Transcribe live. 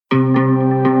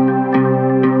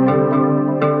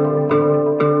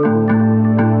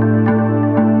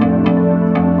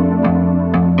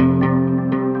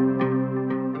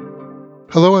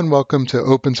welcome to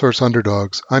Open Source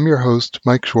Underdogs. I'm your host,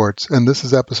 Mike Schwartz, and this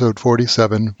is episode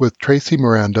 47 with Tracy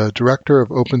Miranda, Director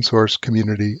of Open Source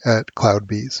Community at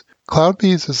CloudBees.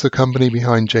 CloudBees is the company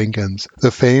behind Jenkins, the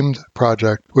famed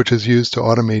project which is used to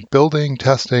automate building,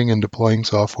 testing, and deploying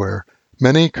software.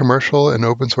 Many commercial and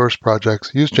open source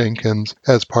projects use Jenkins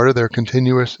as part of their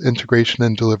continuous integration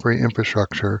and delivery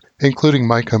infrastructure, including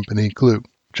my company, Glue.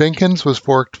 Jenkins was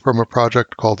forked from a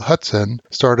project called Hudson,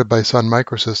 started by Sun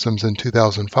Microsystems in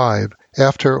 2005.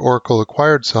 After Oracle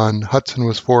acquired Sun, Hudson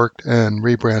was forked and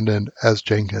rebranded as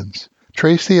Jenkins.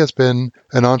 Tracy has been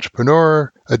an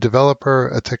entrepreneur, a developer,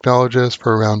 a technologist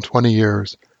for around 20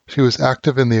 years. She was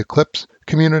active in the Eclipse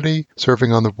community,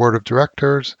 serving on the board of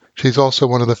directors. She's also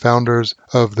one of the founders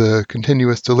of the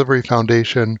Continuous Delivery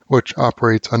Foundation, which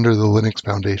operates under the Linux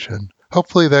Foundation.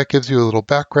 Hopefully that gives you a little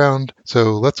background,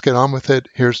 so let's get on with it.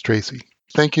 Here's Tracy.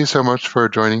 Thank you so much for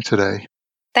joining today.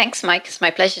 Thanks, Mike. It's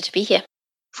my pleasure to be here.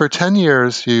 For 10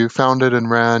 years, you founded and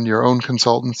ran your own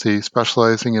consultancy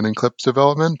specializing in Eclipse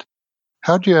development.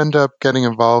 How'd you end up getting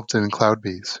involved in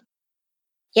CloudBees?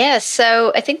 Yeah,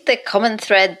 so I think the common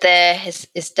thread there is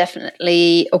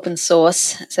definitely open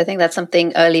source. So I think that's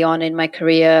something early on in my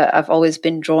career I've always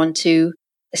been drawn to,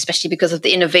 especially because of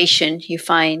the innovation you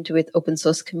find with open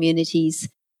source communities.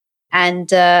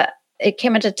 And it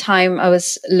came at a time I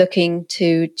was looking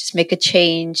to just make a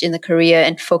change in the career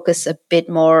and focus a bit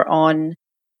more on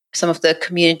some of the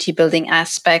community building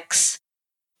aspects.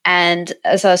 And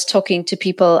as I was talking to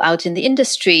people out in the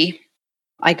industry,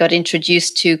 I got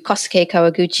introduced to Kosuke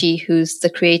Kawaguchi, who's the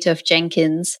creator of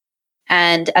Jenkins,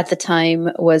 and at the time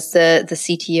was the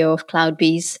CTO of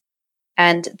CloudBees.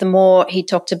 And the more he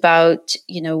talked about,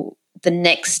 the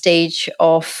next stage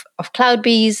of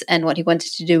CloudBees and what he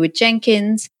wanted to do with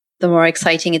Jenkins, the more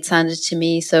exciting it sounded to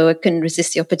me. So I couldn't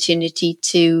resist the opportunity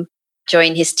to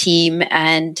join his team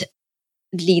and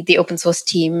lead the open source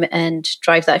team and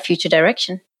drive that future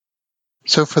direction.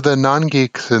 So for the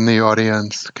non-geeks in the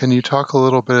audience, can you talk a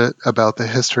little bit about the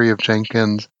history of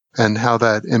Jenkins and how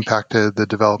that impacted the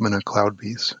development of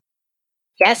CloudBees?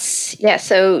 Yes. Yeah.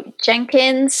 So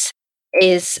Jenkins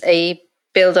is a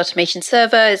build automation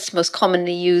server. It's most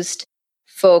commonly used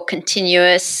for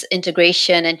continuous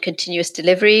integration and continuous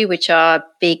delivery, which are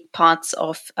big parts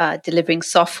of delivering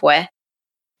software.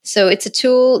 So it's a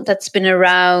tool that's been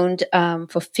around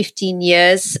for 15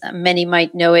 years. Many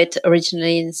might know it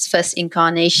originally in its first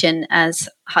incarnation as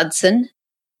Hudson,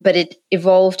 but it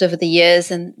evolved over the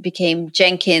years and became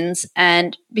Jenkins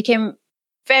and became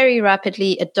very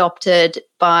rapidly adopted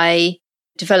by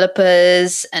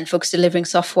developers and folks delivering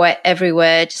software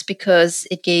everywhere just because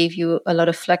it gave you a lot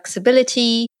of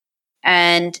flexibility.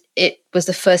 And it was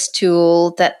the first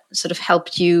tool that sort of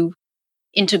helped you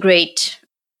integrate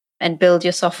and build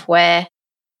your software.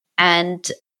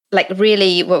 And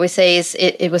really what we say is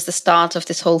it was the start of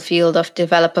this whole field of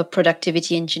developer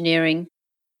productivity engineering.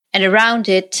 And around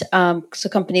it, so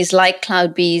companies like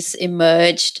CloudBees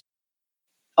emerged,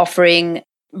 offering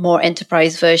more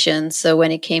enterprise versions. So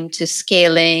when it came to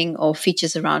scaling or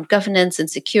features around governance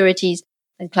and securities,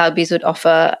 then CloudBees would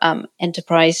offer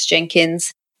enterprise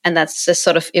Jenkins. And that's just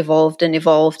sort of evolved.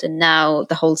 And now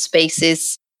the whole space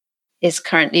is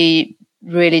currently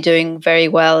really doing very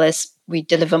well as we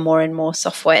deliver more and more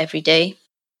software every day.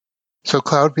 So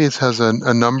CloudBees has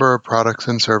a number of products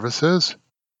and services.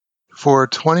 For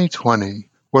 2020,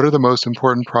 what are the most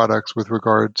important products with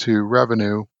regard to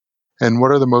revenue, and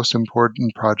what are the most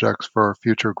important projects for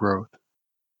future growth?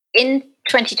 In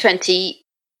 2020,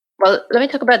 well, let me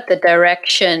talk about the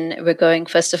direction we're going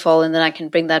first of all, and then I can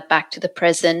bring that back to the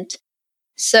present.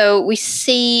 So we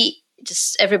see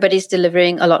just everybody's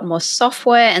delivering a lot more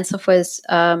software, and software has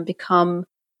become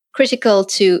critical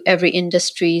to every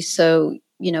industry. So,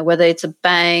 whether it's a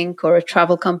bank or a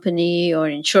travel company or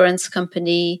an insurance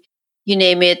company, you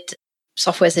name it,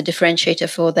 software is a differentiator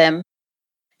for them.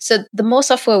 So the more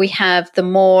software we have, the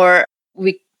more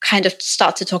we kind of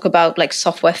start to talk about like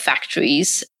software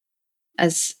factories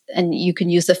and you can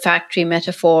use the factory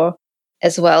metaphor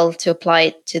as well to apply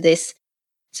it to this.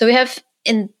 So we have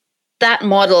in that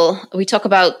model, we talk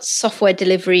about software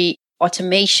delivery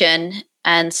automation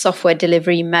and software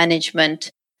delivery management.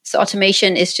 So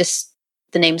automation is just,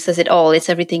 the name says it all. It's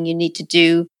everything you need to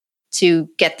do to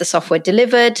get the software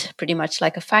delivered, pretty much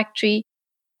like a factory.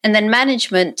 And then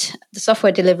management, the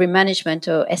software delivery management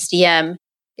or SDM,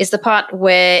 is the part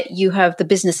where you have the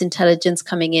business intelligence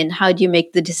coming in. How do you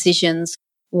make the decisions,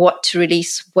 what to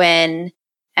release when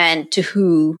and to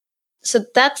who? So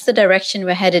that's the direction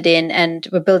we're headed in, and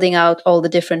we're building out all the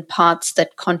different parts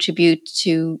that contribute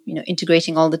to,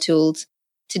 integrating all the tools.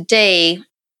 Today,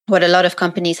 what a lot of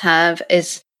companies have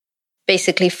is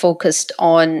basically focused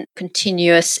on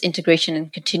continuous integration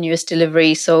and continuous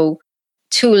delivery. So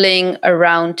tooling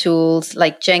around tools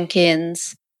like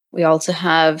Jenkins. We also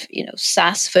have,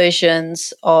 SaaS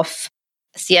versions of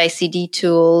CI/CD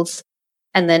tools,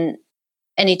 and then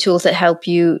any tools that help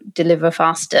you deliver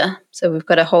faster. So we've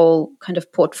got a whole kind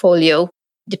of portfolio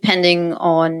depending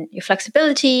on your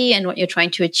flexibility and what you're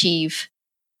trying to achieve.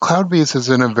 CloudBees is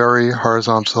in a very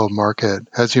horizontal market.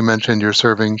 As you mentioned, you're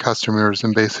serving customers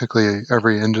in basically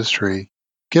every industry.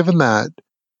 Given that,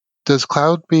 does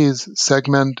CloudBees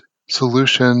segment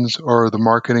solutions or the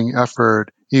marketing effort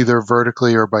either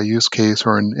vertically or by use case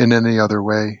or in any other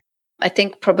way? I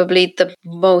think probably the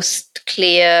most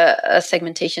clear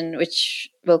segmentation, which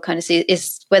we'll kind of see,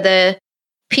 is whether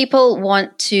people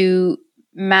want to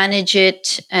manage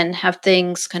it and have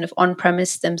things kind of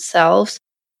on-premise themselves,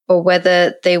 or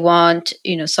whether they want,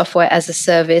 software as a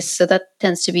service. So that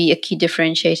tends to be a key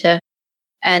differentiator.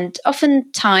 And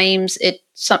oftentimes it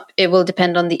will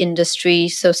depend on the industry.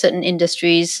 So certain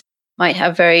industries might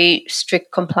have very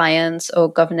strict compliance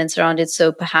or governance around it.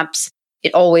 So perhaps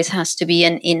it always has to be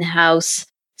an in-house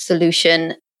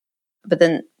solution. But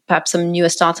then perhaps some newer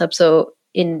startups or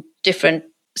in different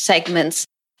segments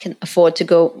can afford to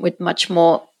go with much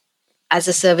more as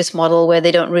a service model, where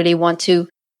they don't really want to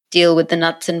deal with the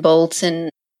nuts and bolts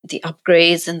and the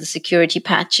upgrades and the security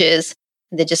patches.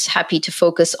 They're just happy to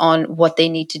focus on what they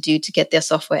need to do to get their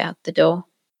software out the door.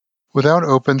 Without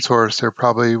open source, there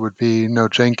probably would be no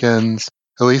Jenkins,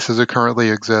 at least as it currently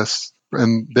exists,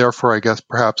 and therefore, I guess,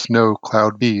 perhaps no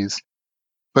CloudBees.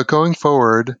 But going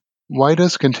forward, why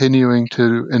does continuing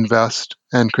to invest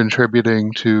and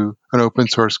contributing to an open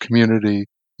source community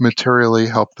materially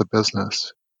help the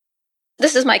business?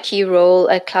 This is my key role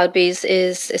at CloudBees,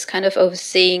 is kind of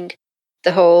overseeing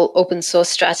the whole open source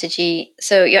strategy.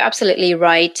 So you're absolutely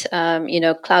right.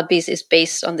 CloudBees is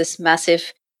based on this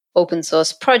massive open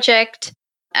source project.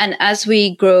 And as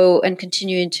we grow and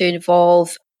continue to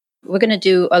evolve, we're going to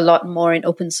do a lot more in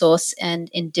open source and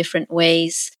in different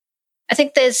ways. I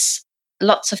think there's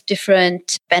lots of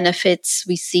different benefits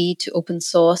we see to open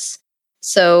source.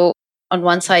 So on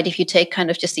one side, if you take kind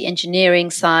of just the engineering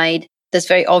side, there's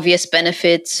very obvious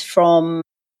benefits from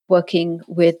working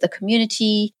with the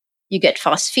community. You get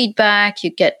fast feedback, you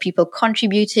get people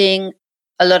contributing.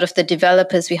 A lot of the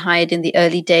developers we hired in the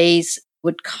early days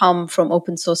would come from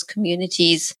open source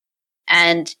communities.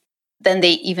 And then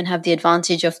they even have the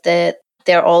advantage of they're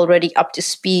already up to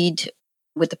speed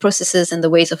with the processes and the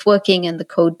ways of working and the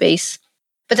code base.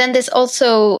 But then there's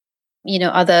also,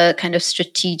 other kind of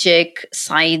strategic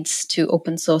sides to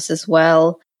open source as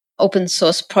well. Open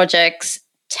source projects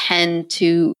tend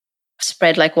to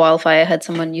spread like wildfire. I heard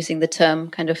someone using the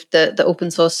term kind of the open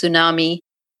source tsunami.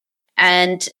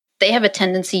 And they have a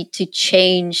tendency to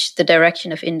change the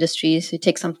direction of industries. You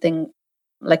take something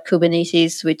like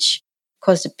Kubernetes, which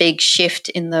caused a big shift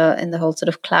in the whole sort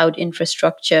of cloud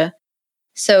infrastructure.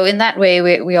 So in that way,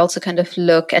 we also kind of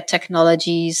look at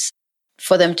technologies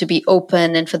for them to be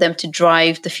open and for them to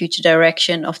drive the future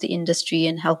direction of the industry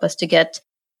and help us to get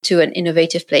to an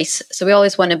innovative place. So we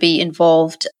always want to be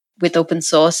involved with open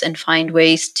source and find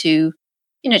ways to,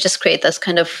 just create those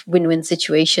kind of win-win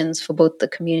situations for both the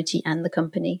community and the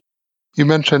company. You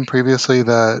mentioned previously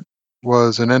that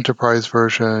was an enterprise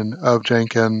version of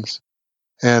Jenkins.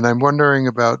 And I'm wondering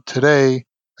about today,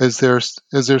 is there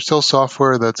still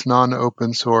software that's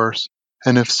non-open source?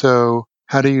 And if so,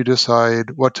 how do you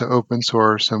decide what to open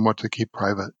source and what to keep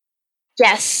private?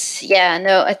 Yes. Yeah.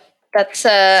 No, that's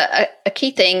a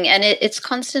key thing. And it's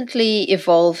constantly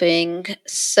evolving.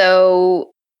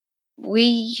 So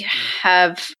we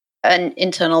have an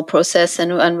internal process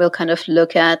and we'll kind of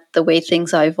look at the way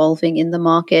things are evolving in the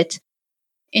market.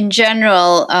 In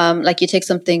general, like you take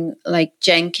something like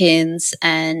Jenkins,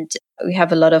 and we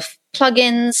have a lot of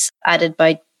plugins added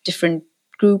by different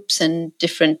groups and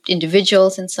different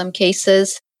individuals in some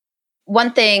cases.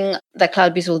 One thing that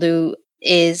CloudBees will do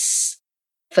is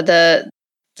for the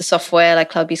software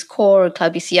like CloudBees Core or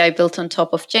CloudBees CI built on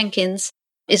top of Jenkins,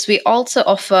 is we also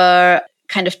offer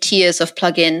kind of tiers of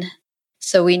plugin.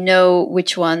 So we know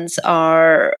which ones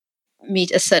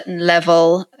meet a certain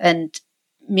level and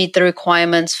meet the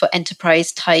requirements for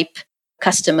enterprise type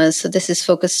customers. So this is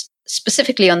focused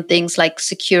specifically on things like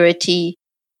security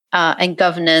and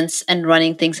governance and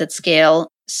running things at scale.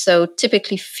 So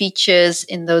typically features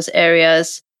in those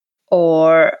areas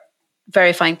or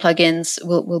verifying plugins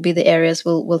will be the areas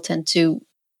we'll tend to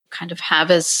kind of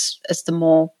have as the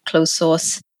more closed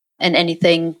source, and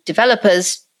anything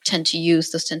developers tend to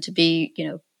use, those tend to be,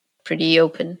 pretty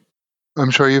open.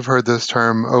 I'm sure you've heard this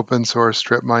term, open source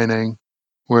strip mining.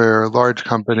 where large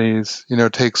companies,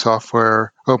 take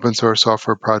software, open source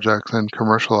software projects and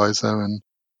commercialize them. And,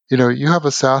 you have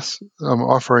a SaaS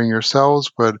offering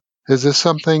yourselves, but is this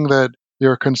something that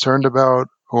you're concerned about,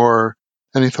 or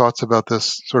any thoughts about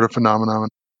this sort of phenomenon?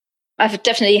 I've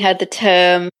definitely heard the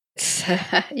term. It's,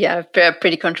 a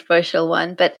pretty controversial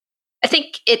one, but I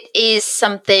think it is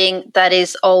something that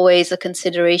is always a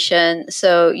consideration.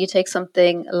 So you take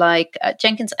something like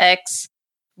Jenkins X,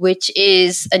 which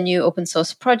is a new open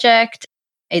source project.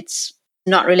 It's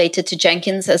not related to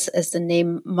Jenkins as the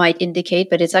name might indicate,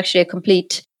 but it's actually a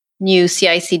complete new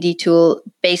CI/CD tool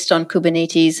based on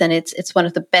Kubernetes, and it's one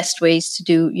of the best ways to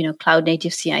do cloud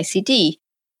native CI/CD.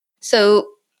 So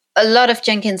a lot of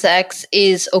Jenkins X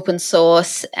is open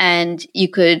source, and you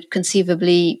could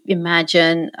conceivably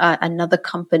imagine another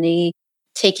company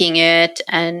taking it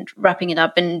and wrapping it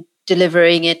up and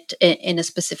delivering it in a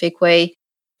specific way.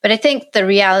 But I think the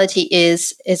reality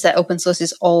is that open source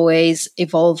is always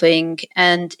evolving,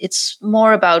 and it's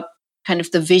more about kind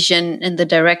of the vision and the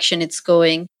direction it's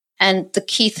going. And the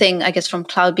key thing, I guess, from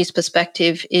CloudBees'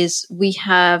 perspective is we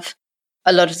have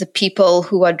a lot of the people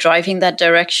who are driving that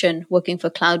direction working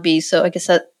for CloudBees. So I guess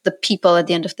that the people at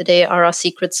the end of the day are our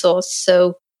secret sauce.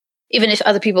 So even if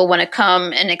other people want to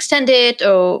come and extend it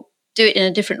or do it in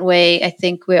a different way, I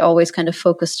think we're always kind of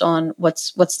focused on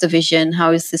what's the vision?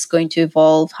 How is this going to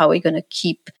evolve? How are we going to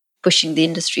keep pushing the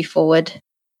industry forward?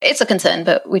 It's a concern,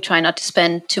 but we try not to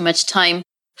spend too much time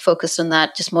focused on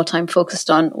that, just more time focused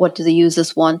on what do the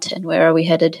users want and where are we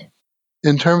headed.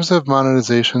 In terms of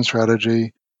monetization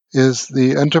strategy, is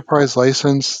the enterprise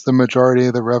license the majority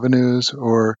of the revenues,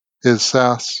 or is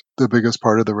SaaS the biggest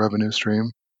part of the revenue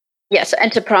stream? Yeah, so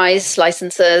enterprise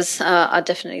licenses are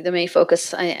definitely the main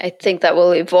focus. I think that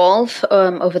will evolve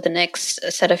over the next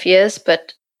set of years,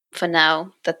 but for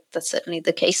now, that's certainly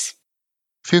the case.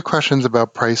 A few questions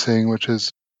about pricing, which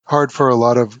is hard for a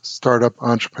lot of startup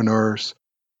entrepreneurs.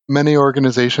 Many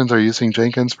organizations are using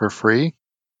Jenkins for free.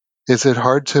 Is it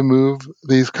hard to move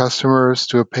these customers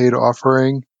to a paid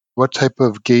offering? What type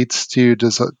of gates do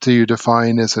you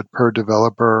define? Is it per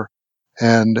developer?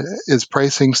 And is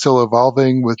pricing still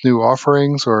evolving with new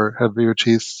offerings, or have you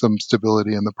achieved some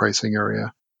stability in the pricing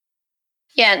area?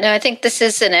 Yeah, no, I think this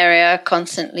is an area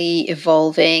constantly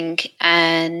evolving,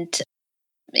 and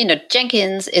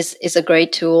Jenkins is a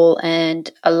great tool,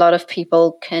 and a lot of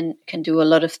people can do a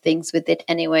lot of things with it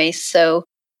anyway. So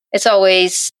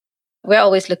we're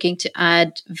always looking to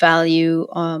add value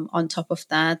on top of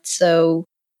that. So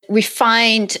we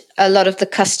find a lot of the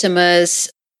customers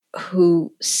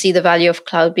who see the value of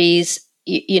CloudBees,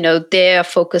 they're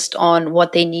focused on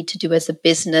what they need to do as a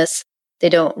business. They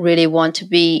don't really want to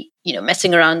be,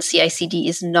 messing around. CI/CD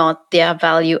is not their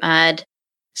value add.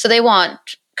 So they want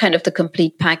kind of the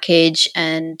complete package,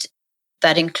 and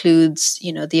that includes,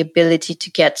 the ability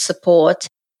to get support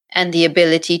and the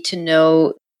ability to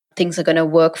know things are going to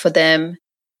work for them.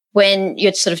 When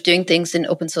you're sort of doing things in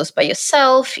open source by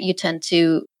yourself, you tend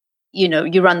to,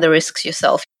 you run the risks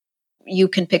yourself. You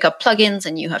can pick up plugins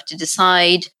and you have to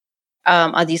decide,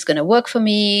 are these going to work for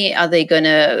me? Are they going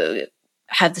to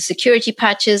have the security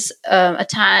patches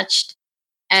attached?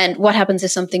 And what happens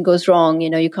if something goes wrong?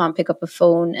 You can't pick up a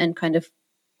phone and kind of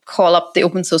call up the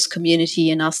open source community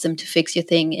and ask them to fix your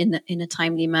thing in a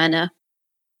timely manner.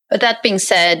 But that being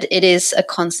said, it is a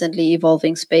constantly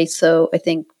evolving space. So I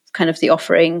think kind of the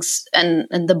offerings and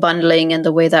the bundling and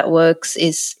the way that works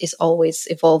is always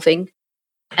evolving.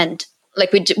 And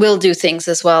like we'll do things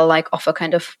as well, like offer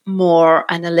kind of more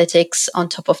analytics on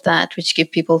top of that, which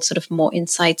give people sort of more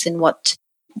insights in what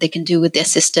they can do with their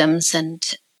systems.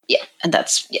 And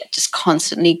that's just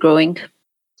constantly growing.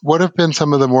 What have been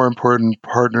some of the more important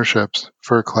partnerships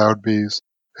for CloudBees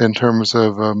in terms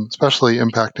of especially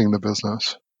impacting the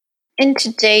business? In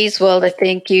today's world, I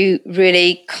think you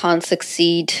really can't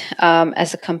succeed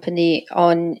as a company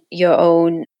on your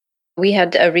own. We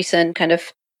had a recent kind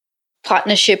of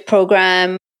partnership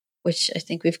program, which I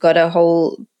think we've got a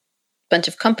whole bunch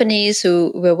of companies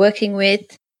who we're working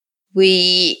with.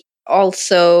 We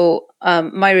also,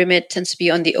 my remit tends to be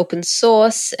on the open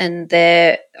source, and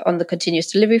they're on the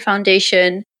Continuous Delivery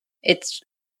Foundation. It's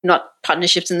not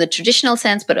partnerships in the traditional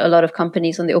sense, but a lot of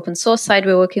companies on the open source side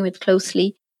we're working with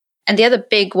closely. And the other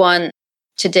big one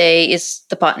today is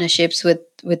the partnerships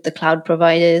with the cloud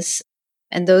providers.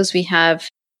 And those we have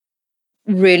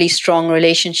really strong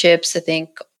relationships. I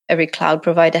think every cloud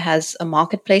provider has a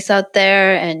marketplace out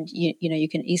there, and you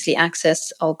can easily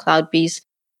access all CloudBees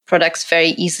products very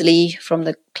easily from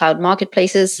the cloud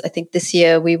marketplaces. I think this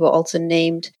year we were also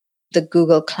named the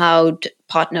Google Cloud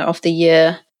Partner of the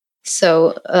Year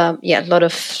So, a lot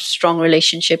of strong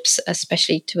relationships,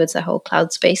 especially towards the whole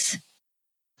cloud space.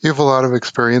 You have a lot of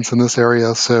experience in this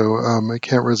area, so I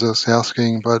can't resist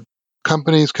asking, but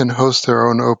companies can host their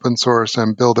own open source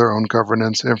and build their own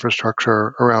governance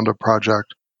infrastructure around a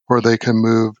project, or they can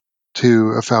move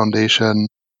to a foundation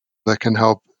that can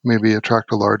help maybe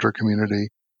attract a larger community.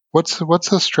 What's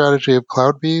the strategy of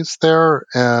CloudBees there,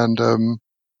 and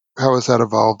how has that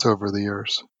evolved over the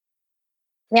years?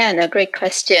 Yeah, no, great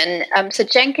question. So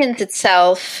Jenkins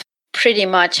itself pretty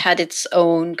much had its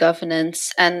own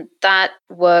governance, and that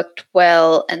worked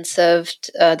well and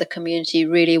served the community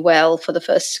really well for the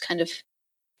first kind of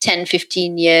 10,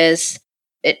 15 years.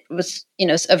 It was,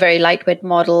 a very lightweight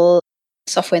model,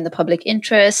 software in the public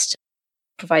interest,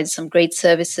 provided some great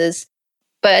services.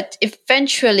 But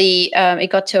eventually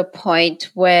it got to a point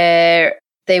where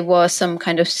there were some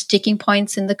kind of sticking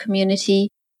points in the community.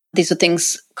 These were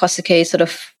things Kosake sort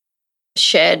of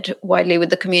shared widely with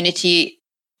the community.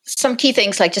 Some key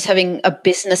things like just having a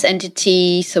business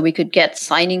entity so we could get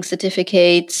signing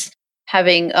certificates,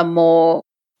 having a more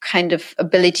kind of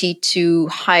ability to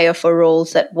hire for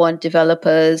roles that weren't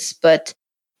developers, but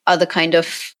other kind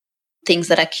of things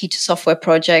that are key to software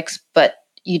projects, but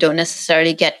you don't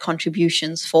necessarily get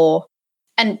contributions for.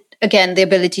 And again, the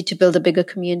ability to build a bigger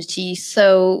community.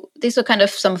 So these were kind of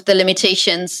some of the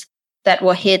limitations that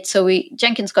were hit. So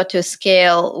Jenkins got to a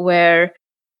scale where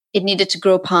it needed to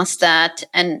grow past that,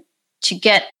 and to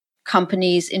get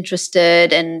companies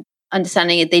interested and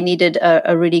understanding it, they needed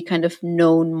a really kind of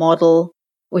known model,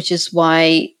 which is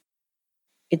why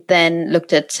it then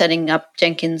looked at setting up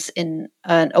Jenkins in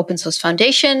an open source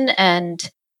foundation,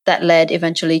 and that led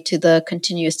eventually to the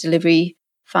Continuous Delivery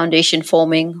Foundation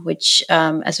forming, which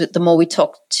the more we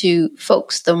talked to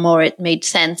folks, the more it made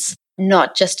sense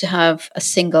not just to have a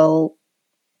single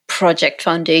project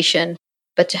foundation,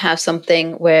 but to have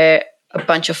something where a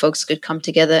bunch of folks could come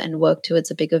together and work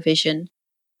towards a bigger vision.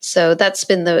 So that's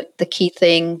been the key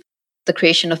thing. The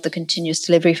creation of the Continuous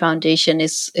Delivery Foundation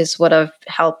is what I've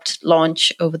helped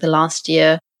launch over the last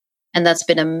year. And that's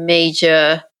been a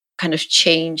major kind of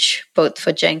change, both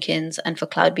for Jenkins and for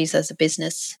CloudBees as a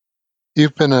business.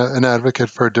 You've been an advocate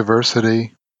for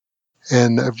diversity,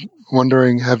 and I'm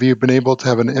wondering, have you been able to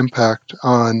have an impact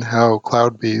on how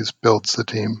CloudBees builds the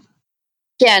team?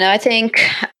 Yeah, no, I think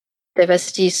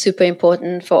diversity is super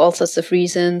important for all sorts of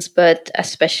reasons, but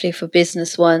especially for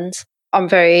business ones. I'm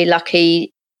very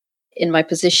lucky in my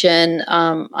position.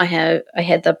 I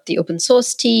head up the open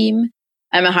source team.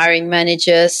 I'm a hiring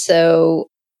manager, so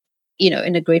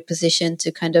in a great position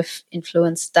to kind of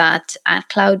influence that at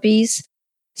CloudBees.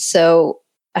 So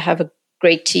I have a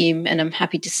great team, and I'm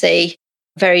happy to say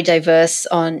very diverse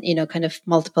on kind of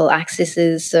multiple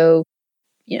axes. So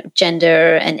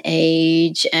gender and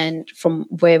age, and from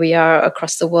where we are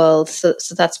across the world. So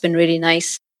that's been really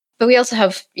nice. But we also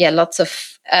have lots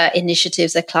of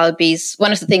initiatives at CloudBees.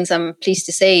 One of the things I'm pleased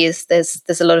to say is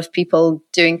there's a lot of people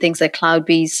doing things at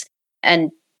CloudBees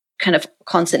and kind of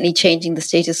constantly changing the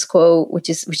status quo, which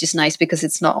is nice, because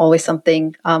it's not always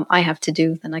something I have to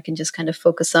do. Then I can just kind of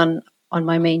focus on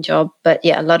my main job. But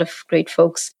a lot of great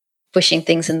folks pushing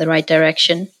things in the right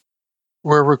direction.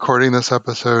 We're recording this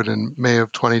episode in May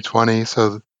of 2020,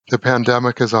 so the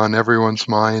pandemic is on everyone's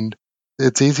mind.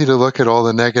 It's easy to look at all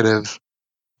the negatives,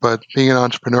 but being an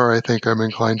entrepreneur, I think I'm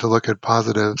inclined to look at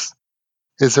positives.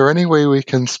 Is there any way we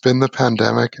can spin the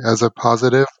pandemic as a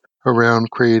positive around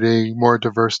creating more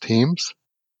diverse teams?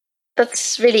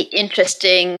 That's really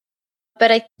interesting.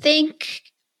 But I think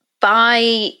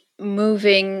by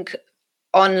moving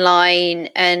online,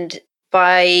 and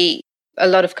by a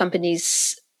lot of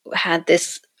companies had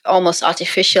this almost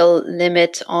artificial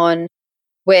limit on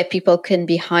where people can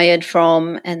be hired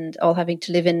from, and all having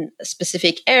to live in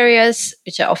specific areas,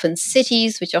 which are often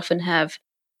cities, which often have,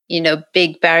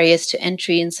 big barriers to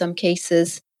entry in some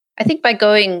cases. I think by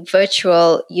going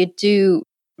virtual, you do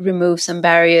remove some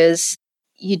barriers.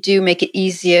 You do make it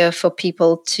easier for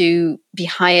people to be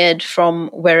hired from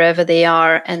wherever they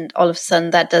are. And all of a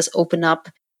sudden that does open up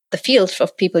the field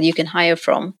of people you can hire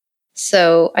from.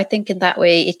 So I think in that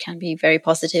way, it can be very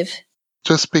positive.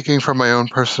 Just speaking from my own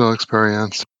personal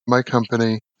experience, my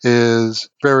company is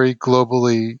very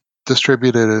globally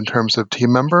distributed in terms of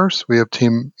team members. We have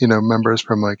team, members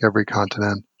from like every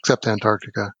continent except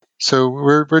Antarctica. So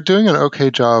we're doing an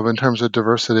okay job in terms of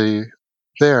diversity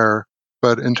there,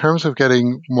 but in terms of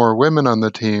getting more women on the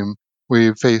team,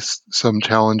 we've faced some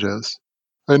challenges.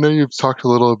 I know you've talked a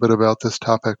little bit about this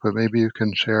topic, but maybe you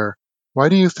can share. Why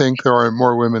do you think there aren't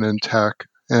more women in tech?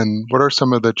 And what are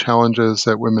some of the challenges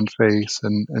that women face?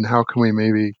 And how can we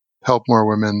maybe help more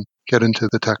women get into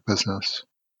the tech business?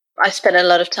 I've spent a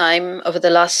lot of time over the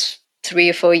last 3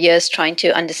 or 4 years trying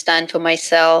to understand for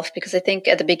myself, because I think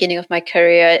at the beginning of my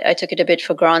career, I took it a bit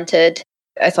for granted.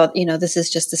 I thought, this is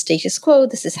just the status quo.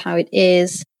 This is how it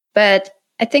is. But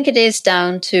I think it is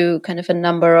down to kind of a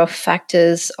number of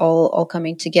factors all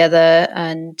coming together,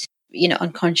 and,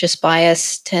 unconscious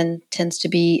bias tends to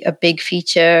be a big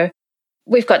feature.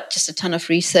 We've got just a ton of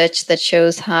research that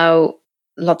shows how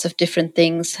lots of different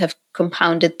things have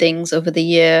compounded things over the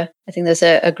year. I think there's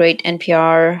a great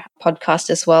NPR podcast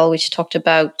as well, which talked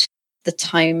about the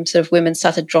time sort of women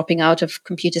started dropping out of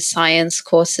computer science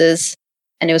courses.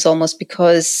 And it was almost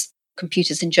because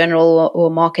computers in general were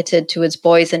marketed towards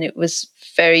boys, and it was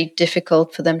very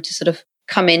difficult for them to sort of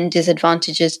come in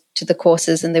disadvantages to the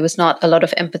courses. And there was not a lot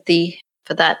of empathy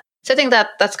for that. So I think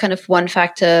that's kind of one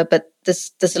factor, but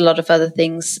there's a lot of other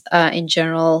things in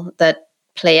general that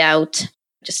play out,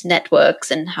 just networks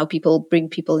and how people bring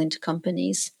people into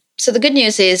companies. So the good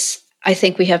news is I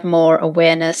think we have more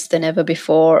awareness than ever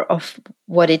before of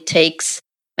what it takes.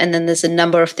 And then there's a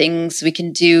number of things we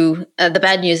can do. The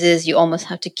bad news is you almost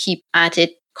have to keep at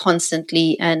it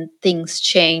constantly, and things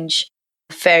change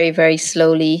very, very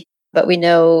slowly. But we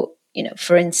know,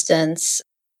 for instance,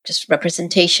 just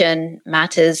representation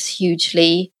matters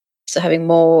hugely. So having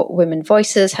more women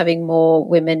voices, having more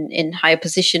women in higher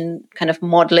position, kind of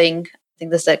modeling. I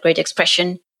think there's that great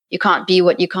expression, you can't be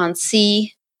what you can't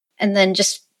see. And then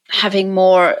just having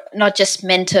more, not just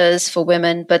mentors for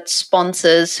women, but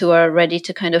sponsors who are ready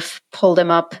to kind of pull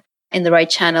them up in the right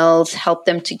channels, help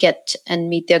them to get and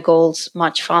meet their goals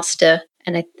much faster.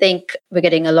 And I think we're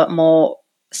getting a lot more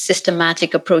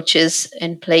systematic approaches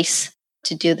in place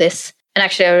to do this. And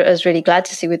actually, I was really glad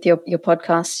to see with your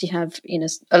podcast, you have,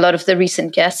 a lot of the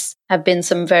recent guests have been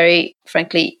some very,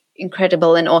 frankly,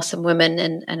 incredible and awesome women.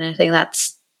 And I think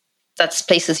that's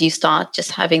places you start,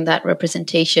 just having that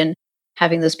representation,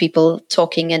 having those people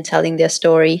talking and telling their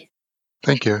story.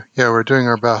 Thank you. Yeah, we're doing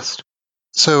our best.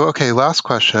 So, okay, last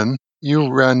question. You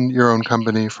ran your own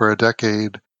company for a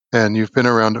decade, and you've been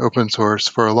around open source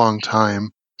for a long time.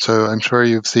 So I'm sure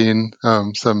you've seen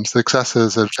some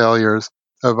successes and failures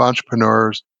of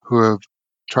entrepreneurs who have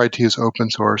tried to use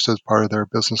open source as part of their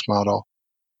business model.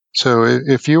 So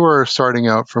if you were starting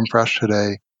out from fresh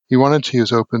today, you wanted to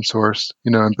use open source,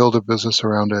 and build a business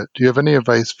around it, do you have any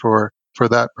advice for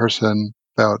that person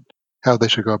about how they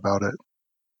should go about it?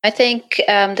 I think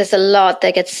there's a lot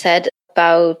that gets said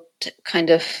about kind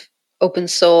of open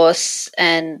source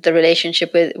and the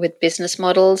relationship with business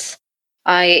models.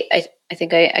 I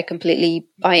think I completely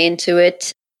buy into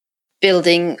it.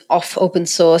 Building off open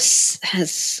source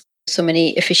has so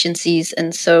many efficiencies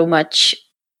and so much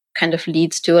kind of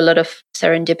leads to a lot of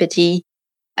serendipity.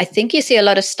 I think you see a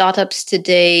lot of startups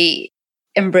today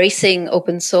embracing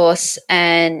open source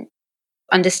and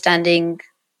understanding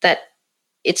that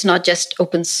it's not just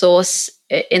open source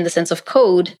in the sense of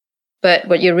code, but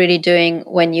what you're really doing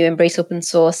when you embrace open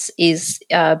source is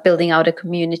building out a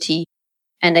community.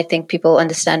 And I think people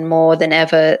understand more than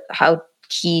ever how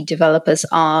key developers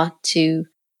are to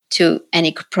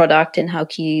any product and how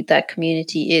key that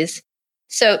community is.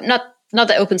 So not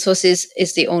that open source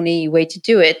is the only way to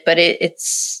do it, but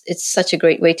it's such a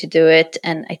great way to do it.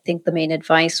 And I think the main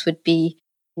advice would be,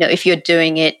 if you're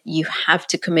doing it, you have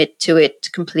to commit to it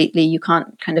completely. You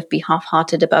can't kind of be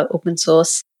half-hearted about open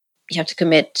source. You have to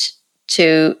commit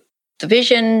to the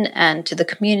vision and to the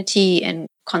community and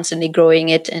constantly growing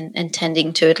it and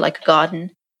tending to it like a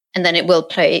garden. And then it will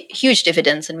pay huge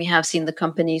dividends. And we have seen the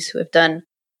companies who have done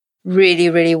really,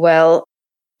 really well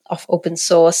off open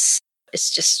source. It's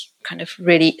just kind of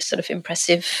really sort of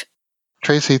impressive.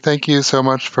 Tracy, thank you so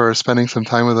much for spending some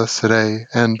time with us today,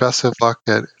 and best of luck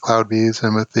at CloudBees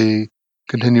and with the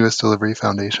Continuous Delivery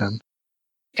Foundation.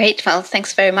 Great. Well,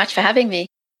 thanks very much for having me.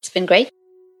 It's been great.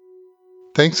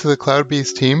 Thanks to the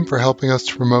CloudBees team for helping us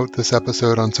to promote this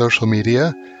episode on social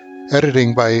media.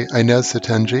 Editing by Inez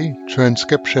Satenji,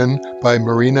 transcription by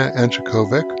Marina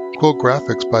Anchikovic, cool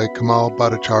graphics by Kamal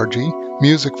Bhattacharjee,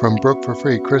 music from Broke for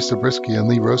Free, Chris Zabriskie and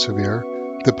Lee Rosevere.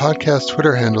 The podcast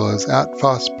Twitter handle is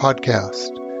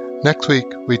 @FossPodcast. Next week,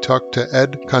 we talk to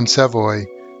Ed Consevoy,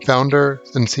 founder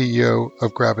and CEO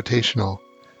of Gravitational.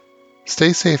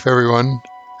 Stay safe, everyone,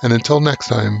 and until next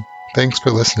time, thanks for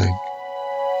listening.